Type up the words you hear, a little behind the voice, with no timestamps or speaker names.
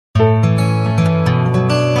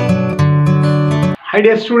Hi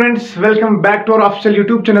dear students, welcome back to our official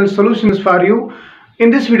YouTube channel Solutions for You. In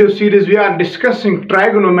this video series we are discussing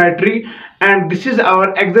trigonometry and this is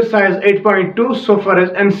our exercise 8.2 so far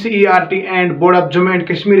as NCERT and Board of Jammu and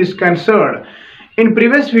Kashmir is concerned. In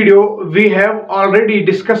previous video we have already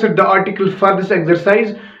discussed the article for this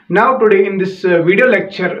exercise. Now today in this video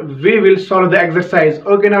lecture we will solve the exercise.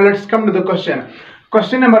 Okay, now let's come to the question.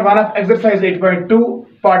 Question number 1 of exercise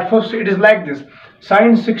 8.2 part first, it is like this.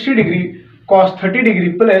 Sin 60 degree cos 30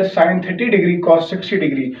 degree plus sin 30 degree cos 60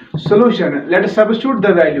 degree. Solution. Let us substitute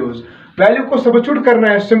the values. Value को substitute करना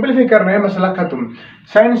है, simplify करना है, मसला खत्म.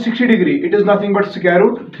 Sin 60 degree it is nothing but square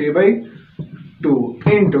root 3 by 2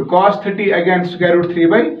 into cos 30 again square root 3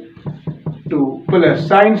 by 2 plus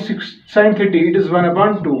sin 30 it is 1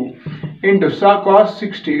 upon 2 into cos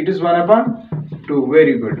 60 it is 1 upon 2.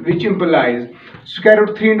 Very good. Which implies square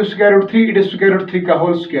root 3 into square root 3 it is square root 3 का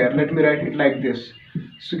whole square. Let me write it like this.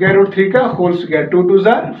 Square root 3 का whole square 2 2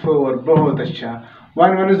 jar 4 बहुत अच्छा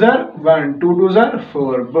 1 1 jar 1 2 2 jar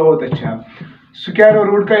 4 बहुत अच्छा. Square और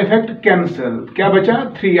root का effect cancel, क्या बचा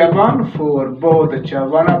 3 अपॉन 4 बहुत अच्छा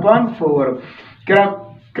 1 अपॉन 4.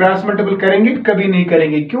 क्रॉस मल्टीपल करेंगे कभी नहीं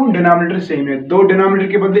करेंगे, क्यों? डिनोमिनेटर सेम है. दो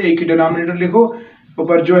डिनोमिनेटर के बदले एक ही डिनोमिनेटर लिखो,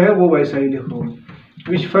 ऊपर जो है वो वैसा ही लिखो.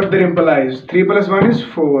 Which further implies 3 plus 1 is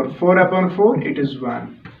 4 4 upon 4 it is 1.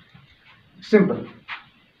 Simple.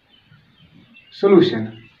 Solution.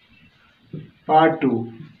 Part 2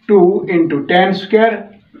 2 into tan square,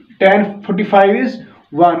 tan 45 is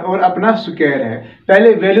 1 और अपना स्क्वायर है.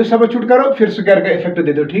 पहले वैल्यू सबस्टिट्यूट करो फिर स्क्वायर का इफेक्ट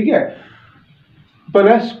दे दो, ठीक है.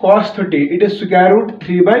 Plus cos 30 it is square root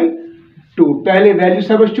 3 by 2. पहले वैल्यू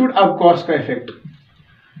सबस्टिट्यूट अब cos का इफेक्ट.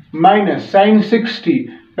 माइनस sin 60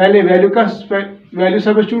 पहले वैल्यू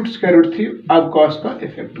सबस्टिट्यूट स्क्वायर रूट 3 अब cos का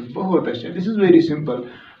इफेक्ट. बहुत अच्छा. This is very simple.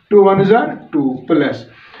 2 1 is 2 plus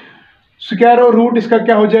square और रूट इसका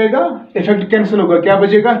क्या हो जाएगा, इफेक्ट कैंसिल होगा, क्या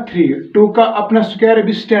बचेगा 3. 2 का अपना स्क्वायर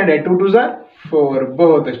अभी स्टैंड है 2 2 जार 4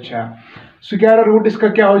 बहुत अच्छा. स्क्वायर और रूट इसका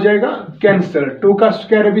क्या हो जाएगा कैंसिल. 2 का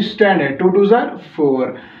स्क्वायर अभी स्टैंड है 2 2 जार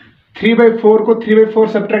 4. 3 by 4 को 3 by 4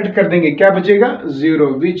 सब्ट्रैक्ट कर देंगे, क्या बचेगा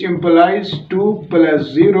 0. Which implies 2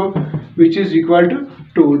 plus 0 which is equal to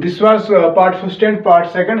 2. This was part first and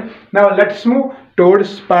part second. Now let's move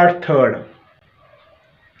towards part third.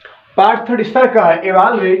 Part third इस तरह का है.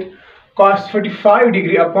 Evaluate cos 45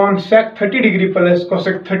 degree upon sec 30 degree plus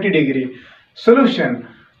cosec 30 degree. Solution.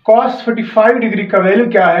 Cos 45 degree का value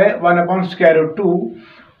क्या है 1 upon square root 2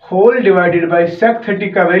 whole divided by sec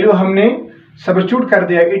 30 का value हमने substitute कर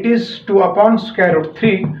दिया, it is 2 upon square root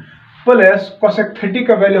 3 plus cosec 30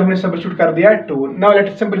 का वैल्यू हमने सब्स्टिट्यूट कर दिया 2. Now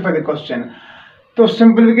let's simplify the question. तो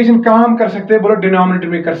सिंपलीफिकेशन कहाँ हम कर सकते हैं, बोलो डिनोमिनेटर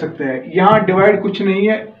में कर सकते हैं. यहाँ डिवाइड कुछ नहीं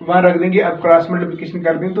है, वहां रख देंगे. अब क्रॉस मल्टीप्लिकेशन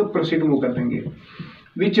कर देंगे तो प्रोसीड मूव कर देंगे.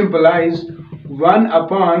 Which implies 1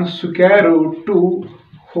 upon square root 2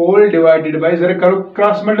 whole divided by, जरा करो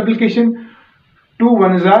क्रॉस मल्टीप्लिकेशन. 2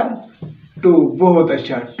 1 are 2 बहुत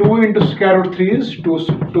अच्छा. 2 into square root 3 is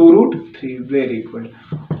 2 root 3 very good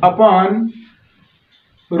upon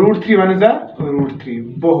root 3 1 are root 3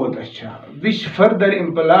 बहुत अच्छा. Which further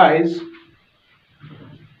implies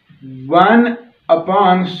 1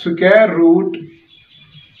 upon square root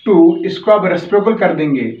 2 इसको अब रेसिप्रोकल कर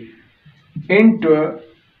देंगे into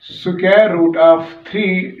square root of 3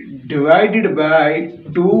 divided by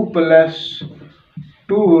 2 plus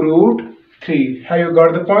 2 root 3. Have you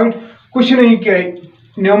got the point? कुछ नहीं किया,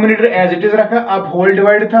 numerator as it is रखा. अब होल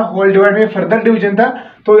डिवाइड था, होल डिवाइड में फर्दर डिवीजन था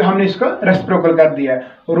तो हमने इसका रेसिप्रोकल कर दिया.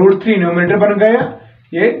 रूट 3 न्यूमरेटर बन गया,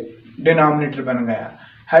 ये डिनोमिनेटर बन गया.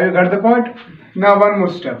 Have you got the point? Now one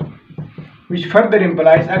more step which further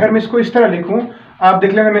implies, अगर मैं इसको इस तरह लिखूं आप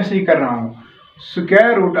देख लेना मैं सही कर रहा हूं.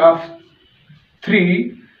 Square root of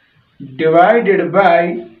 3 divided by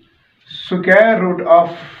square root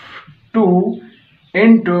of 2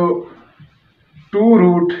 into 2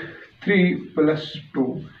 root 3 plus 2.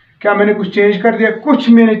 क्या मैंने कुछ चेंज कर दिया? कुछ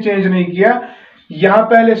मैंने चेंज नहीं किया. यहाँ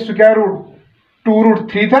पहले स्क्वायर रूट 2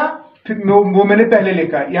 रूट 3 था, फिर वो मैंने पहले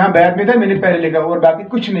लिखा, यहाँ बैक में था मैंने पहले लिखा, और बाकी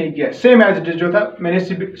कुछ नहीं किया. सेम एज इट इज जो था मैंने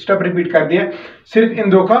स्टेप रिपीट कर दिया, सिर्फ इन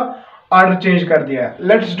दो का ऑर्डर चेंज कर दिया.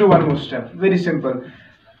 Let's do one more step. Very simple.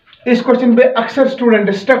 इस क्वेश्चन पे अक्सर स्टूडेंट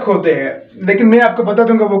स्टक होते हैं, लेकिन मैं आपको बता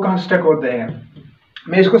दूंगा वो कहाँ स्टक होते हैं.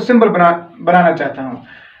 मैं इसको सिंपल बनाना चाहता हूँ.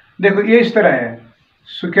 देखो ये इस तरह है.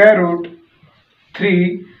 Square root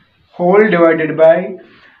 3 whole divided by,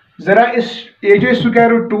 जरा ये जो स्क्वायर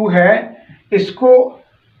रूट 2 है इसको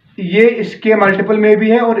ये इसके मल्टीपल में भी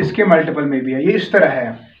है और इसके मल्टीपल में भी है. ये इस तरह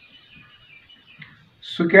है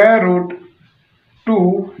स्क्वायर रूट 2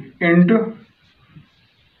 इंटू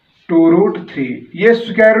 2 रूट 3. ये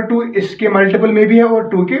स्क्वायर रूट 2 इसके मल्टीपल में भी है और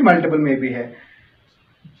 2 के मल्टीपल में भी है.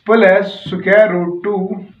 Plus square root 2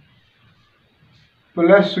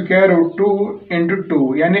 plus square root 2 into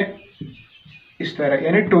 2, यानी इस तरह,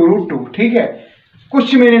 यानी 2√2। ठीक है,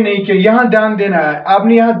 कुछ मैंने नहीं किया, यहां ध्यान देना है।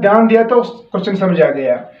 आपने यहां ध्यान दिया तो क्वेश्चन समझ आ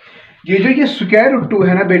गया। ये स्क्वायर रूट 2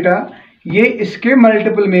 है ना बेटा, ये इसके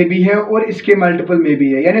मल्टीपल में भी है और इसके मल्टीपल में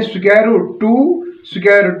भी है, यानी स्क्वायर रूट 2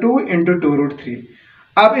 इंटू 2√3।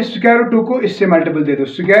 आप इस स्क्वायर रूट 2 को इससे मल्टीपल दे दो,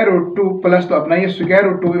 स्क्वायर रूट 2 प्लस, तो अपना ये square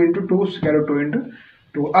root 2 into 2, square root 2 into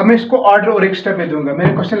 2। अब मैं इसको ऑर्डर और एक स्टेप में दूंगा।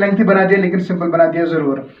 मैंने क्वेश्चन लेंथी बना दिया लेकिन सिंपल बना दिया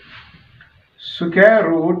जरूर। स्क्वायर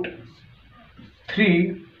रूट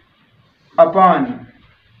 3 अपॉन,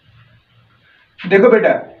 देखो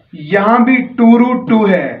बेटा यहां भी 2√2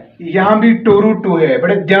 है, यहां भी 2√2 है।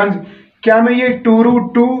 बड़े ध्यान, क्या मैं ये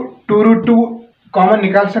 2√2 कॉमन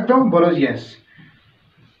निकाल सकता हूं? बोलो यस।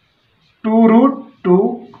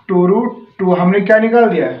 2√2 हमने क्या निकाल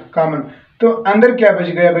दिया कॉमन, तो अंदर क्या बच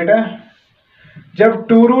गया बेटा? जब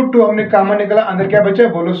 2√2 हमने कॉमन निकाला, अंदर क्या बचा?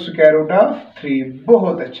 बोलो स्क्वायर रूट ऑफ 3।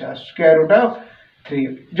 बहुत अच्छा, स्क्वायर रूट ऑफ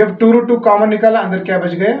 3। जब 2√2 कॉमन निकाला, अंदर क्या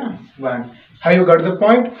बच गया? 1। How you got the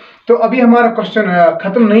point? तो अभी हमारा क्वेश्चन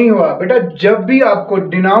खत्म नहीं हुआ बेटा। जब भी आपको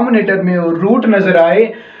डिनोमिनेटर में रूट नजर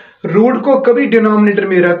आए, रूट को कभी डिनोमिनेटर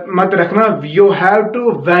में मत रखना। You have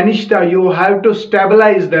to vanish the, you have to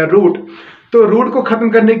stabilise the root. तो रूट को खत्म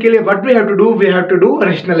करने के लिए what we have to do? We have to do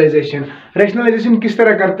rationalisation. Rationalisation किस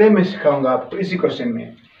तरह करते हैं मैं सिखाऊंगा आपको इसी क्वेश्चन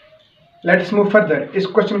में। Let's move further. इस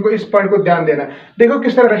क्वेश्चन को, इस पॉइंट को ध्यान देना। देखो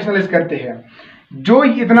किस तरह रैशनलाइज करते हैं। जो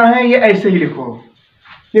इतना है ये ऐसे ही लिखो,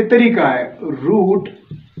 ये तरीका है। Root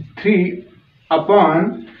 3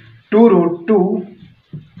 upon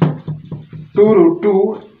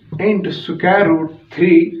 2√2 into square root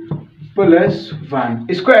 3 plus 1।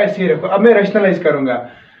 इसको ऐसे ही रखो। अब मैं रैशनलाइज करूंगा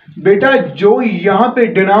बेटा। जो यहां पे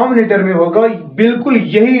डिनोमिनेटर में होगा, बिल्कुल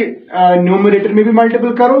यही न्यूमरेटर में भी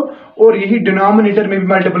मल्टीपल करो और यही डिनोमिनेटर में भी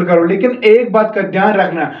मल्टीपल करो। लेकिन एक बात का ध्यान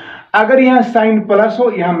रखना, अगर यहां साइन प्लस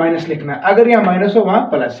हो यहां माइनस लिखना, अगर यहां माइनस हो वहां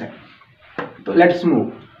प्लस है। तो let's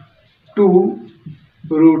move.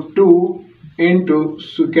 2√2 into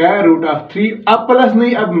square root of 3, अब प्लस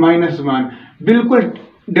नहीं, अब -1। बिल्कुल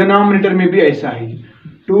डिनोमिनेटर में भी ऐसा ही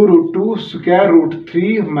 2√2 स्क्वायर रूट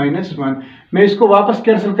 3 -1। मैं इसको वापस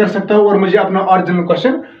कैंसिल कर सकता हूं और मुझे अपना ओरिजिनल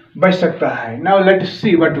क्वेश्चन बच सकता है। Now let's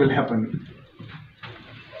see what will happen.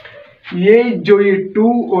 ये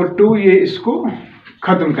 2 और 2 ये इसको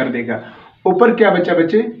खत्म कर देगा। ऊपर क्या बचा?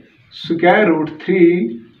 बचे square root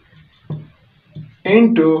 3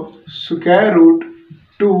 into square root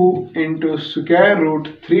 2 into square root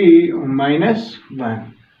 3 -1।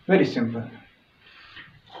 Very simple.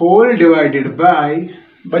 Whole divided by,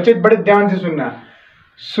 बच्चे बड़े ध्यान से सुनना,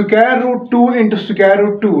 square root 2 into square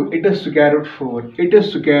root 2, it is square root 4, it is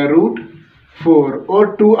square root 4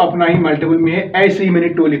 और 2 अपना ही मल्टीपल में है। ऐसे ही मैंने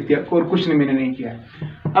 2 लिख दिया और कुछ नहीं, मैंने नहीं किया।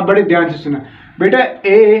 अब बड़े ध्यान से सुना बेटा,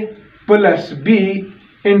 a plus b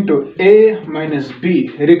into a minus b।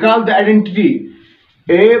 Recall the identity,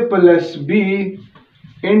 a plus b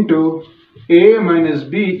into a minus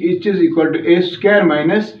b etch is equal to a square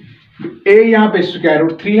minus a, यहाँ पे स्क्वायर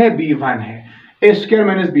रूट 3 है, b 1 है, a square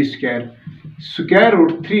minus b square, square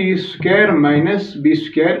root 3 square minus b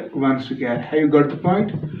square 1 square. Have you got the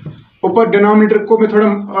point? ऊपर denominator को मैं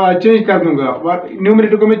थोड़ा change कर दूंगा,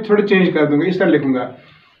 न्यूमरेटर को मैं थोड़ा चेंज कर दूंगा। इस तरह लिखूंगा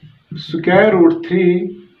square root 3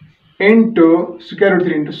 into square root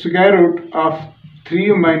 3 into square root of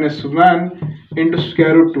 3 minus 1 into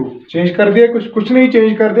square root 2। Change कर दिया, कुछ नहीं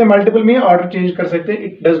चेंज कर दिया, मल्टीपल में ऑर्डर चेंज कर सकते हैं,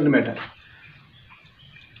 इट डजंट मैटर।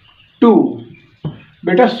 2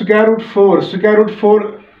 बेटा स्क्वायर रूट 4,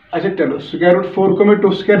 अच्छा चलो स्क्वायर रूट 4 को मैं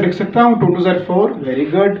 2 स्क्वायर लिख सकता हूँ, 2 2 ज़ार 4, वेरी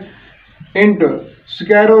गुड, इंटू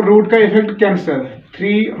स्क्वायर और रूट का effect cancel,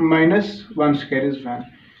 3 minus 1 square is 1।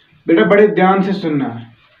 बेटा बड़े ध्यान से सुनना,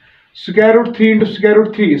 square root 3 into square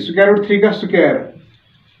root 3, square root 3 का स्क्वायर,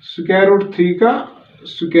 स्क्वायर रूट 3 का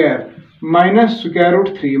square minus square root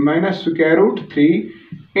 3 minus square root 3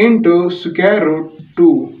 into square root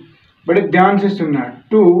 2। बड़े ध्यान से सुनना,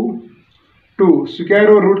 2 स्क्वायर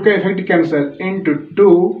और रूट का इफेक्ट कैंसिल इंटू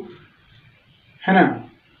 2 है ना,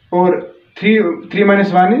 और 3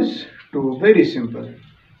 माइनस 1 इज 2। वेरी सिंपल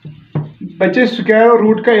बच्चे, स्क्वायर और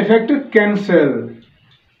रूट का इफेक्ट कैंसिल,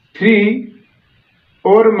 3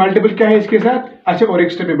 और मल्टीपल क्या है इसके साथ, अच्छा और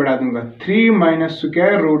एक स्टेप में बढ़ा दूंगा, 3 minus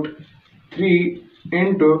square root 3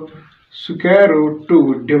 into square root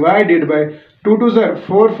 2 divided by 2 2 tsar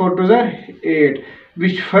 4 4 2 tsar 8,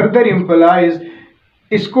 which further implies,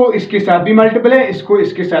 इसको इसके साथ भी मल्टीपल है, इसको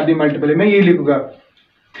इसके साथ भी मल्टीपल है। मैं ये लिखूंगा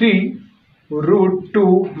 3 root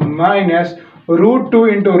 2 minus root 2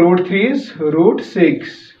 into root 3 is root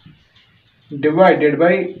 6 divided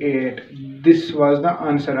by 8. This was the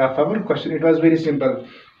answer of our question. It was very simple.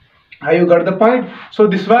 You got the point? So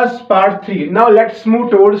this was part 3. Now let's move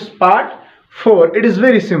towards part 4. It is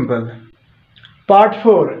very simple. Part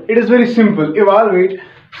 4. It is very simple. Evaluate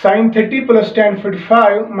sin 30 plus tan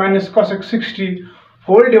 45 minus cosec 60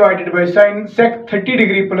 whole divided by sin sec 30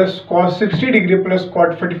 degree plus cos 60 degree plus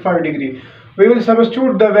cot 45 degree. We will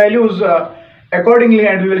substitute the values accordingly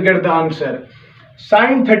and we will get the answer.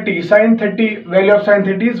 Sin 30 value of sin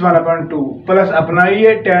 30 is 1/2 plus अपना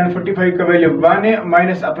ये tan 45 का value 1 है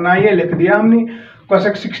minus अपना ये लिख दिया हमने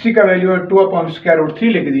cosec 60 का वैल्यू है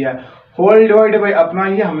 2/√3 लिख दिया होल डिवाइड बाय अपना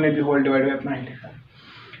ये हमने भी होल डिवाइड बाय अपना ही लिखा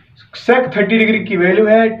sec 30 डिग्री की वैल्यू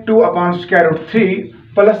है 2/√3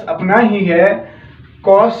 प्लस अपना ही है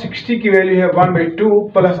cos 60 की वैल्यू है 1/2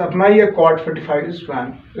 प्लस अपना ये cot 45 is 1.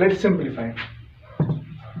 Let's simplify.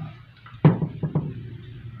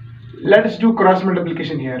 Let's do cross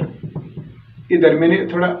multiplication here. इधर मैंने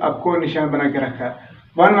थोड़ा आपको निशान बना के रखा है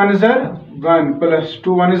 1 1 is 1 plus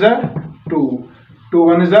 2 1 is 2 2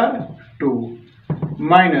 1 is 2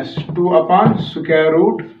 minus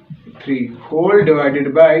 2/√3 whole divided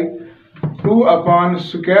by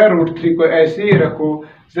 2/√3 को ऐसे ही रखो.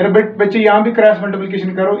 जरा बच्चे यहाँ भी क्रॉस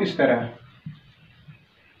मल्टीप्लिकेशन करो इस तरह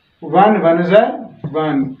 1 1 is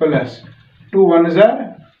 1 plus 2 1 is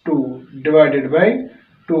 2 divided by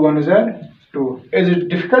 2 1 is 2. Is it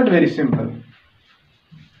difficult? Very simple.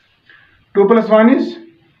 2 plus 1 is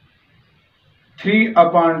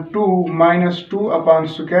 3/2 minus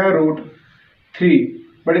 2/√3.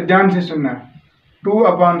 बड़े ध्यान से सुनना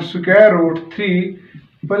 2/√3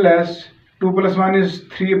 plus 2 plus 1 is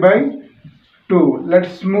 3/2.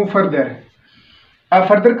 Let's move further. अब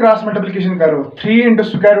further cross multiplication करो 3 into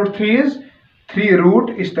 √3 is 3 root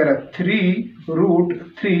इस तरह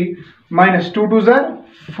 3√3 minus 2 2s are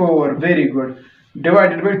 4. Very good.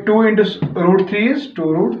 Divided by 2 into √3 is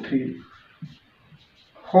 2√3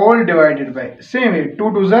 whole divided by same way 2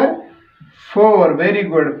 2s are 4. Very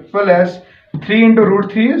good. Plus 3 into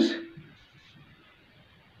 √3 is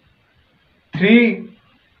 3.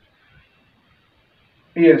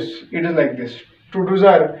 Yes, it is like this. 2 2s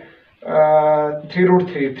are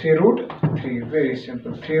 3√3. Very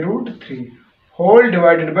simple. 3√3 whole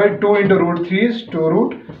divided by 2 into √3 is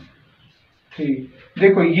 2√3.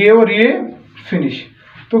 देखो ये और ये finish.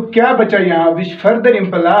 तो क्या बचा यहाँ which further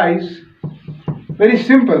implies very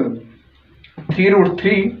simple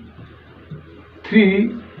 3√3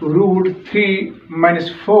 minus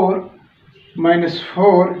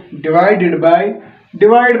 4 divided by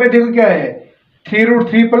देखो क्या है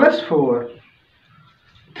 3√3 plus 4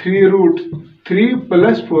 3√3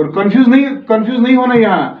 plus 4. कंफ्यूज नहीं होना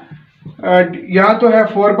यहाँ तो है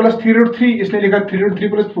 4 plus 3√3 इसने लिखा 3√3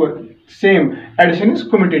 plus 4. Same addition is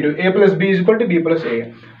commutative a plus b is equal to b plus a.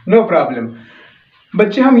 No problem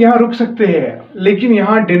बच्चे. हम यहाँ रुक सकते हैं लेकिन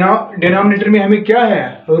यहाँ डिनोमिनेटर में हमें क्या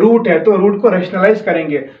है रूट है तो रूट को रैशनलाइज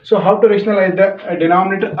करेंगे. So how to rationalise the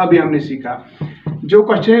denominator अभी हमने सीखा. जो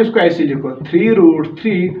क्वेश्चन है उसको ऐसे लिखो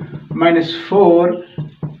 3√3 minus 4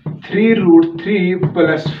 3√3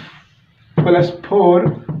 plus 4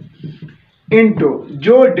 इंटू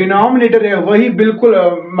जो डिनोमिनेटर है वही बिल्कुल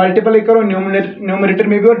मल्टीप्लाई करो न्यूमरेटर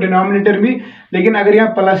में भी और डिनोमिनेटर भी. लेकिन अगर यहाँ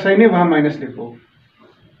प्लस साइन है वहां माइनस लिखो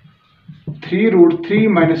 3√3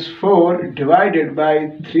 minus 4 divided by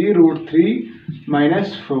 3√3 minus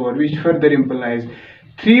 4 which further implies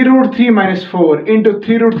 3√3 minus 4 into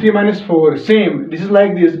 3√3 minus 4 same. This is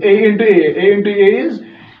like this a into a is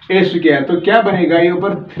a square. तो क्या बनेगा ये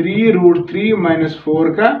ऊपर 3√3 minus 4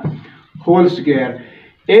 का whole square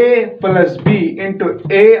a plus b into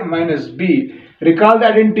a minus b. Recall the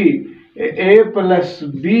identity a plus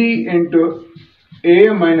b into a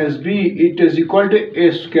minus b it is equal to a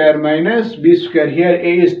square minus b square. Here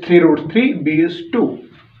a is 3√3 b is 2.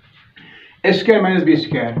 a square minus b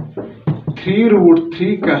square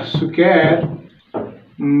 3√3 का square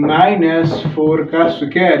minus 4 का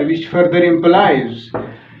square which further implies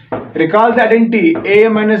recall the identity a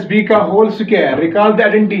minus b का whole square. recall the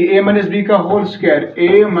identity a minus b का whole square a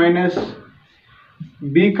minus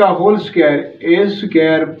b का whole square a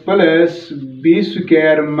square plus b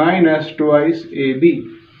square minus twice ab.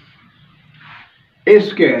 a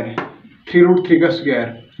square 3√3 का square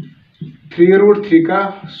 3√3 का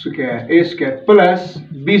square a square plus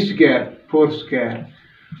b square 4 square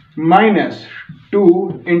minus 2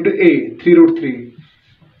 into a 3√3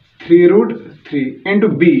 into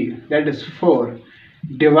b that is 4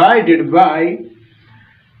 divided by.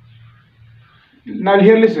 now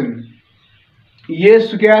here listen ये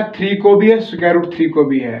square 3 को भी है square root 3 को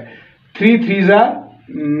भी है 3 3s are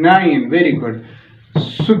 9. Very good.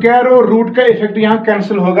 Square और रूट का इफेक्ट यहाँ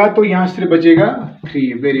कैंसिल होगा तो यहाँ सिर्फ बचेगा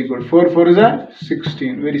 3. Very good. 4 4s are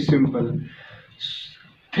 16. Very simple.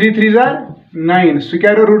 3 3 9,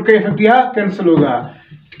 square और रूट का इफेक्ट यहाँ कैंसिल होगा,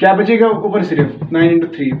 क्या बचेगा ऊपर सिर्फ 9 into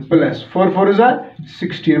 3 plus 4 4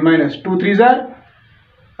 16 minus 2 3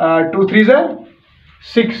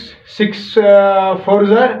 6 6 4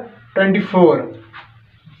 24,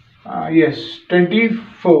 yes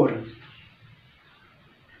 24,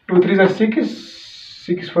 2 3 6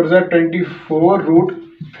 6 4 24 root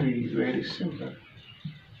 3, very simple.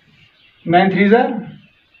 9 3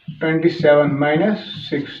 27 minus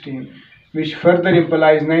 16, which further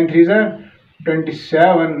implies 9 3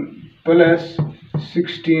 27 plus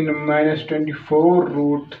 16 minus 24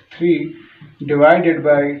 root 3 divided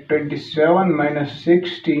by 27 minus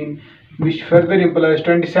 16, which further implies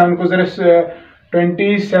 27 को जरा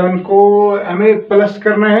 27 को हमें प्लस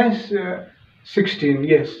करना है 16,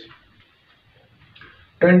 yes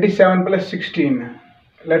 27 plus 16,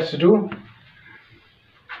 let's do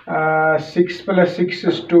 6 plus 6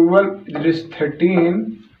 is 12, it is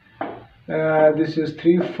 13, this is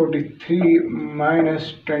 343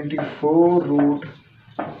 minus 24 root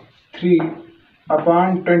 3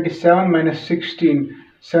 upon 27 minus 16,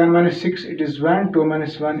 7 minus 6 it is 1, 2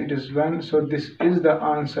 minus 1 it is 1, so this is the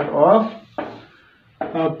answer of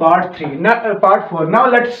part 3. Now part 4. Now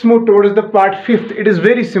let's move towards the part 5th. It is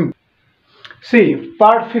very simple. See,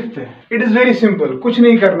 part 5th, it is very simple, कुछ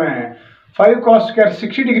नहीं करना है. 5 cos square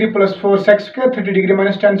 60 degree plus 4 sec square 30 degree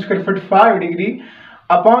minus tan square 45 degree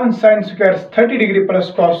upon sin square 30 degree plus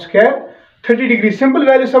cos square 30 degree. Simple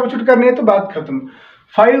value substitute करनी है तो बात खत्म.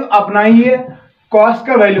 5 अपना ही है, cos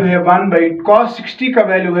का वैल्यू है 1/, cos 60 का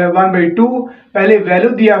वैल्यू है 1/2, पहले वैल्यू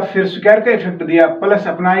दिया फिर स्क्वायर का इफेक्ट दिया, प्लस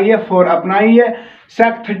अपना ही है, 4 अपना ही है,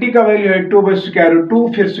 sec 30 का वैल्यू है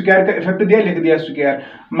 2/√2, फिर स्क्वायर का इफेक्ट दिया, लिख दिया स्क्वायर,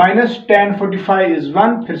 माइनस tan 45 इज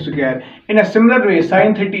 1, फिर square. In a similar way sin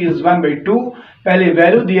 30 is 1/2, पहले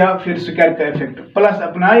वैल्यू दिया फिर स्क्वायर का इफेक्ट, प्लस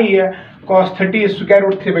अपना ही है, cos 30 is square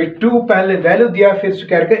root 3/2, पहले वैल्यू दिया फिर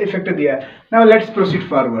स्क्वायर का इफेक्ट दिया. Now let's proceed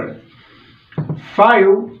forward.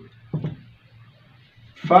 5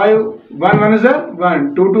 1 1 1,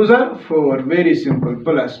 2 2 4, very simple,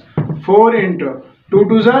 plus 4 into 2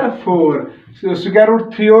 2 4, square root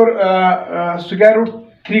 3 और स्क्वायर रूट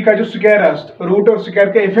 3 का जो स्क्वायर है रूट और स्क्वायर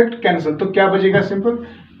का इफेक्ट कैंसिल, तो क्या बचेगा सिंपल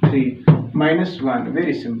 3 माइनस 1,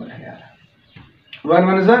 वेरी सिंपल है यार. 1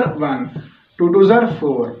 1 1, 2 2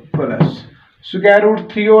 4 प्लस स्क्वायर रूट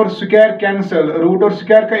 3 और स्क्वायर कैंसिल, रूट और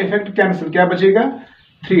स्क्वायर का इफेक्ट कैंसिल, क्या बचेगा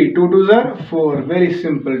 3 2 2 4, वेरी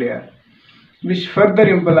सिंपल यार. Which further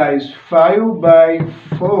implies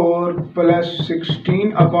 5/4 plus 16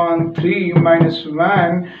 upon 3 minus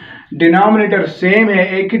 1. Denominator same है,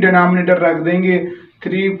 एक ही डिनोमिनेटर रख देंगे.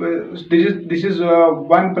 3 this is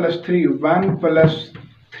 1 plus 3, 1 plus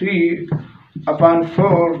 3 upon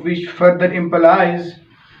 4, which further implies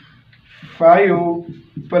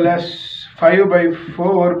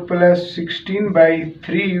 5/4 plus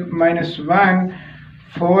 16/3 minus 1,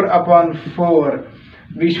 4 upon 4,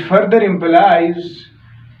 which further implies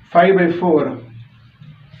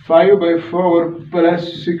 5/4 plus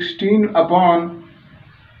 16 upon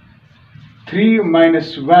 3 minus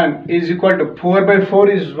 1 is equal to 4/4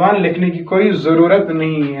 is 1. लिखने की कोई ज़रूरत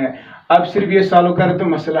नहीं है, अब सिर्फ ये सॉल्व करें तो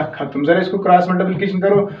मसला खत्म. ज़रा इसको क्रॉस मल्टीप्लिकेशन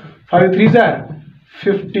करो. 5 3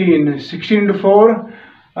 15, 16 into 4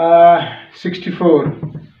 64,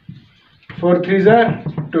 4 3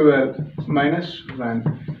 12 minus 1,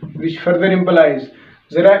 which further implies,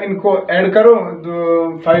 जरा इनको ऐड करो,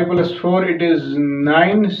 5 plus 4 it is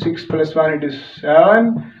 9, 6 plus 1 it is 7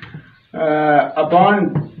 upon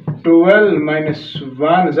 12 minus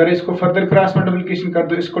 1. जरा इसको फर्दर क्रॉस मल्टीप्लिकेशन कर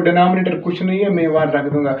दो, इसको डिनोमिनेटर कुछ नहीं है, मैं वहां रख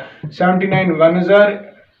दूंगा. 79 1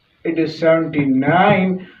 it is 79,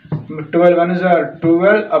 12 1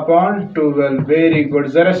 12 upon 12, very good.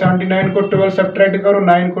 जरा 79 को 12 सब्ट्रैक्ट करो,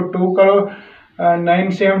 9 को 2 करो, 9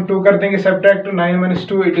 से हम 2 कर देंगे subtract, 9 minus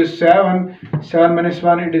 2 it is 7, 7 minus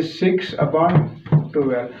 1 it is 6 upon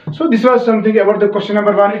 12. So this was something about the question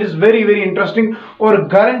number 1. It is very very interesting और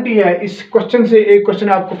गारंटी है इस क्वेश्चन से एक क्वेश्चन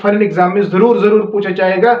आपको फाइनल एग्जाम में जरूर पूछा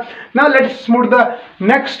जाएगा. Now let's move the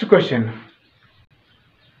next question.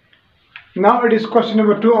 Now it is question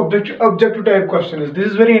number 2, objective type question. This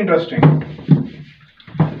is very interesting.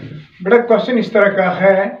 बड़ा क्वेश्चन इस तरह का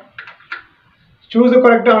है. Choose the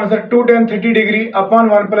correct answer. 2 tan 30 degree upon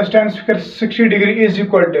 1 plus tan square 60 degree is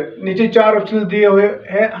equal to. नीचे 4 options दिए हुए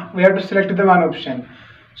हैं. We have to select the one option.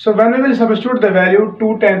 So when we will substitute the value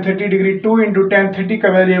 2 tan 30 degree, 2 into tan 30 का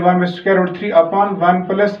value है 1 by square root 3 upon 1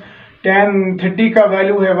 plus tan 30 का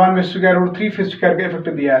value है 1 by square root 3, फिर square का effect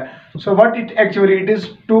दिया है. So what it actually it is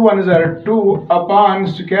 2 1 2 upon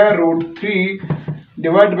square root 3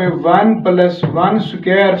 divided by 1 plus 1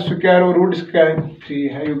 square और root square 3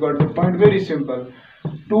 है. You got the point, very simple.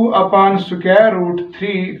 2 upon square root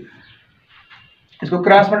 3, इसको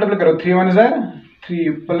cross multiply करो, 3 1 ज़ार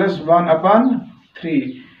 3 plus 1 upon 3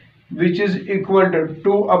 which is equal to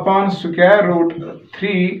 2 upon square root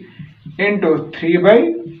 3 into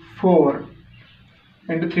 3/4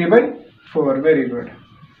 into 3/4। Very good.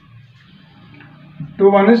 2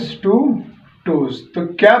 1 is 2 2s, तो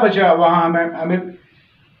क्या बचा वहां हमें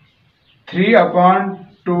 3 upon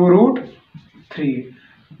 2 root 3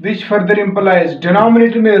 which further implies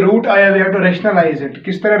denominator में root आया, we have to rationalise it.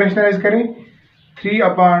 किस तरह रैशनलाइज करें? 3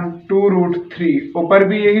 अपॉन 2 रूट 3, ऊपर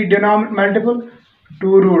भी यही multiple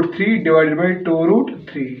 2 root 3 divided by 2 root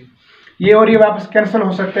 3, ये और ये वापस कैंसिल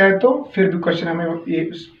हो सकता है, तो फिर भी क्वेश्चन हमें ये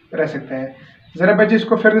रह सकता है। जरा बच्चे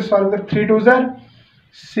इसको फिर से सॉल्व कर। 3 2 ज़ार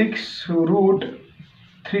 6 root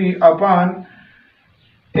 3 upon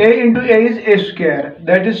a into a is a square,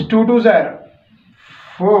 that is 2 2 tsar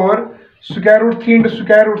 4 square root 3 into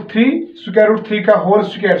square root 3 का whole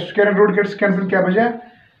square, square root gets cancel, क्या बचा?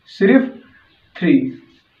 सिर्फ 3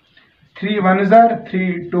 3 1 ज़ार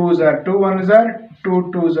 3 2 ज़ार 2 1 ज़ार 2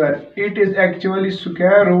 2 ज़ार, it is actually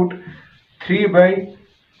square root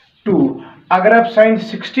 3/2। अगर आप साइन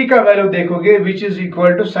 60 का वैल्यू देखोगे which is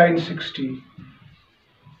equal to sign 60,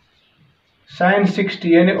 sign 60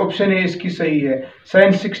 यानी option A इसकी सही है।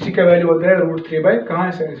 साइन 60 का वैल्यू होता है रूट 3 कहाँ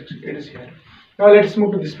है? Sign 60, it is here. Now let's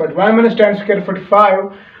move to this part. 1 minus tan square 45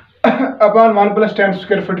 upon 1 plus tan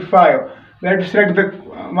square 45, let's select the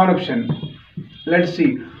one option। let's see,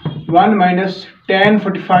 1 minus tan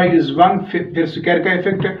 45 is 1, फिर square का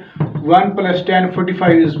effect, 1 plus tan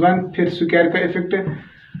 45 is 1, फिर square का effect,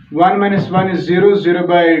 1 minus 1 is 0,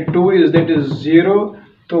 0/2 is that is 0,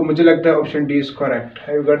 तो मुझे लगता है option D is correct.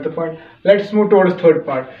 Have you got the point? Let's move towards third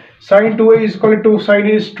part. sin 2a is equal to sin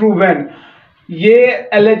a is true when, ये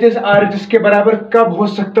LHS RHS के बराबर कब हो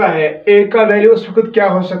सकता है? a का वैल्यू उस वक्त क्या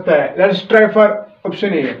हो सकता है? Let's try for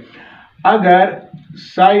option A. अगर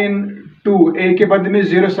sin 2 a के बदले में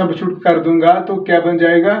 0 सब्स्टिट्यूट कर दूंगा तो क्या बन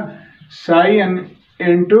जाएगा? sin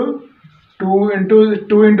into 2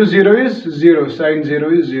 into 0 is 0, sin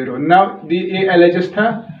 0 is 0। Now ये LHS था,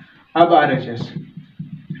 अब RHS।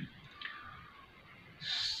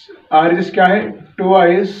 RHS क्या है? 2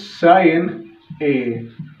 sin a,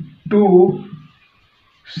 2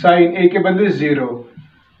 sin a के बदले 0,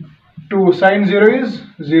 2 sin 0 is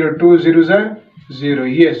 0, 2 0 are 0।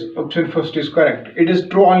 Yes, option first is correct. It is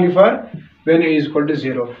true only for when a is equal to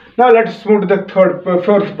 0. Now let's move to the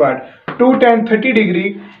fourth part. 2 tan 30 degree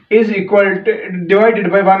is equal to divided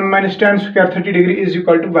by 1 minus tan square 30 degree is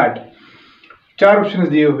equal to what? चार options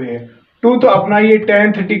दिए हुए हैं। 2 तो अपना ये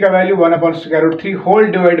tan 30 का value 1 upon square root 3 whole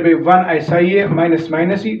divide by 1, ऐसा ही है, माइनस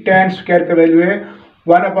माइनस ही। tan स्क्वायर का वैल्यू है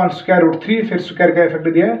 1 अपॉन स्क्वायर रूट 3, फिर स्क्वायर का इफेक्ट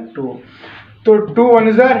दिया है 2, तो 2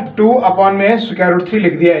 1 ज़ार 2 अपॉन में स्क्वायर रूट 3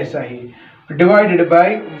 लिख दिया ऐसा ही, divided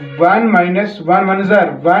by 1 minus 1 1 tsar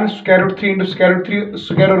 1 square root 3 into square root 3,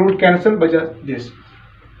 square root cancel, बचा this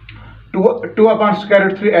 2 upon square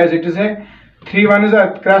root 3 as it is है। 3 1 ज़ार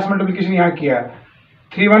क्रॉस मल्टीप्लिकेशन यहाँ किया,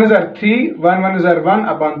 3 1 ज़ार 3 1 1 ज़ार 1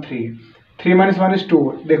 अपॉन 3, 3 minus 1 is 2।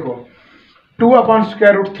 देखो 2 upon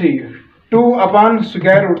square root 3, 2 upon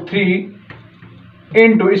square root 3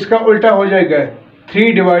 into इसका उल्टा हो जाएगा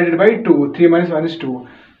 3 divided by 2, 3 minus 1 is 2।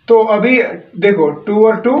 तो अभी देखो 2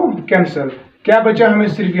 और 2 कैंसिल, क्या बचा हमें?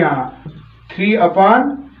 सिर्फ यहाँ 3 अपॉन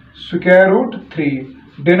स्क्वायर रूट 3,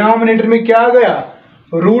 डिनोमिनेटर में क्या आ गया?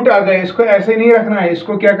 रूट आ गया। इसको ऐसे नहीं रखना है,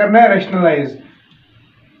 इसको क्या करना है? Rationalise.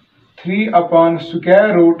 3 upon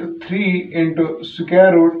square root 3 into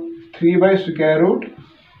square root 3 by square root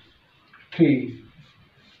 3,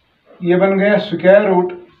 ये बन गया square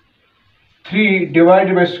root 3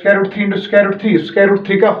 divided by square root 3 into square root 3, square root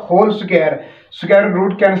 3 का whole square, square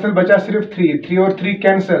root cancel, बचा सिर्फ 3, 3 और 3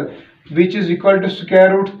 cancel, which is equal to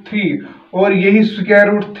square root 3, और यही square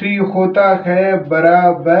root 3 होता है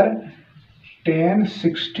बराबर tan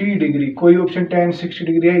 60 डिग्री। कोई ऑप्शन tan 60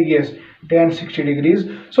 डिग्री है? Yes, tan 60 degrees.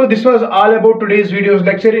 So this was all about today's video's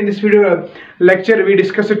lecture. In this video lecture we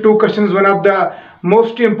discussed 2 questions, one of the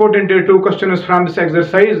most important 2 questions from this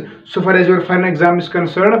exercise so far as your final exam is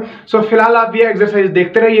concerned. So फिलहाल आप ये exercise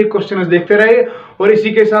देखते रहिए, questions देखते रहिए, और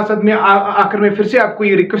इसी के साथ साथ मैं आखिर में फिर से आपको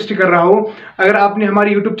ये रिक्वेस्ट कर रहा हूँ, अगर आपने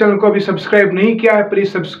हमारे YouTube चैनल को अभी सब्सक्राइब नहीं किया है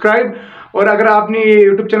प्लीज सब्सक्राइब, और अगर आपने ये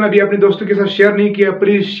YouTube चैनल अभी अपने दोस्तों के साथ शेयर नहीं किया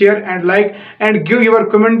please share and like and give your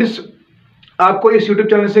comments. आपको इस YouTube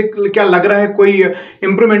चैनल से क्या लग रहा है, कोई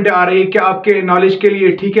इंप्रूवमेंट आ रही है क्या आपके नॉलेज के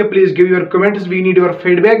लिए? ठीक है, please give your comments, we need your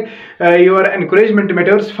feedback, your encouragement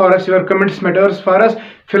matters for us, your comments matters for us.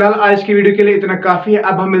 फिलहाल आज की वीडियो के लिए इतना काफी है,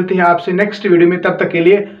 अब हम मिलते हैं आपसे नेक्स्ट वीडियो में, तब तक के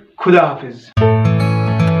लिए खुदा हाफिज।